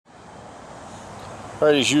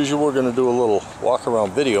Alright, as usual, we're going to do a little walk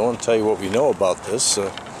around video and tell you what we know about this.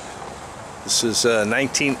 This is a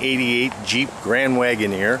 1988 Jeep Grand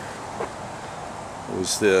Wagoneer. It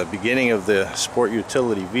was the beginning of the sport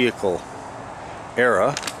utility vehicle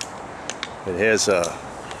era. It has a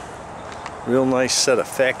real nice set of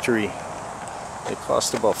factory, they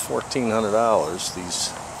cost about $1,400, these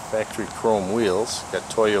factory chrome wheels. Got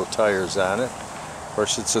Toyo tires on it. Of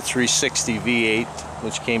course, it's a 360 V8,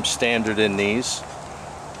 which came standard in these.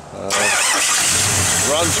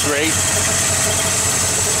 Runs great.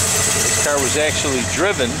 This car was actually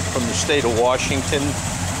driven from the state of Washington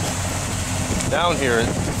down here in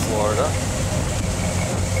Florida.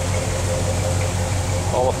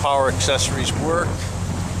 All the power accessories work.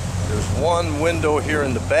 There's one window here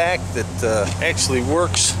in the back that actually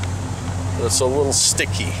works, but it's a little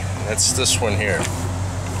sticky. That's this one here.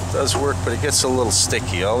 It does work, but it gets a little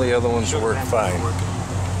sticky. All the other ones work fine.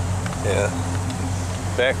 Yeah.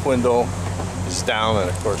 Back window is down, and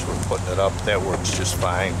of course we're putting it up. That works just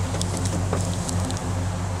fine.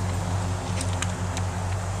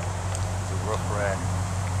 The roof rack,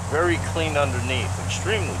 very clean underneath,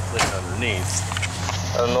 extremely clean underneath.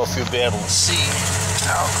 I don't know if you'll be able to see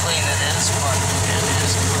how clean it is, but it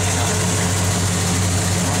is clean underneath.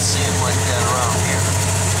 You don't see it like that around here.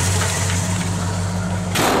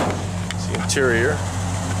 It's the interior.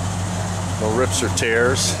 No rips or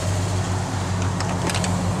tears.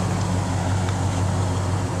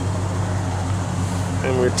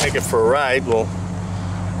 And we'll take it for a ride. Well,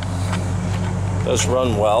 it does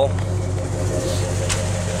run well.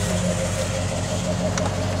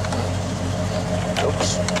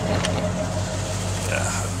 Oops. Yeah.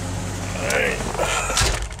 All right.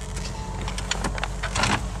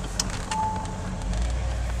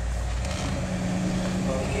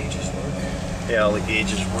 All the gauges work. Yeah, all the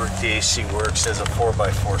gauges work. The AC works. Has a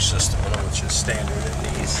 4x4 system in it, which is standard in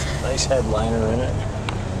these. Nice headliner in it.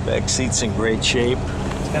 Back seat's in great shape.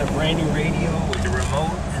 It's got a brand new radio with the remote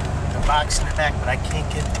and the box in the back, but I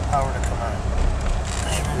can't get the power to come on.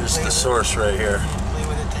 Here's the source right here. I didn't play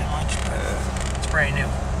with it that much, but it's brand new.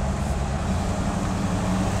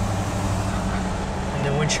 And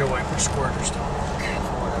the windshield wiper squirters don't work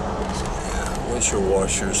for whatever reason. Yeah, windshield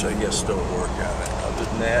washers, I guess, don't work on it. Other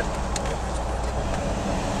than that,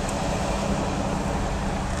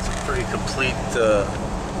 it's a pretty complete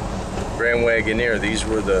Grand Wagoneer. These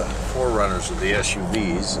were the forerunners of the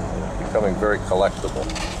SUVs, becoming very collectible.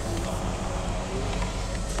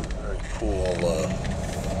 Very cool.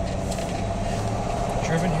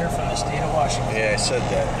 Driven here from the state of Washington. Yeah, I said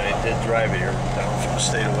that. I did drive it here down from the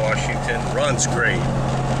state of Washington. Runs great.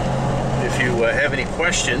 If you have any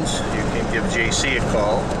questions, you can give JC a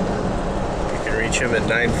call. You can reach him at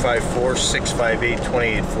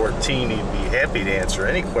 954-658-2814. He'd be happy to answer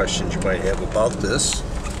any questions you might have about this.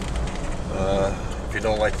 If you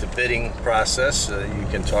don't like the bidding process, you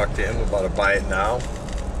can talk to him about a buy it now.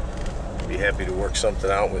 Be happy to work something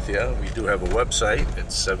out with you. We do have a website.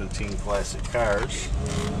 It's 17 Classic Cars.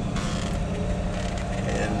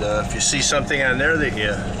 And if you see something on there that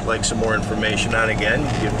you'd like some more information on, again,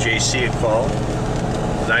 give JC a call.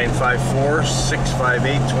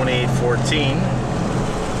 954-658-2814.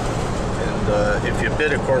 And if you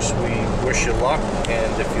bid, of course, we wish you luck.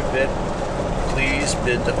 And if you bid, please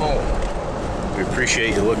bid to own. We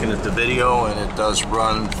appreciate you looking at the video, and it does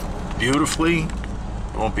run beautifully. You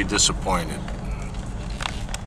won't be disappointed.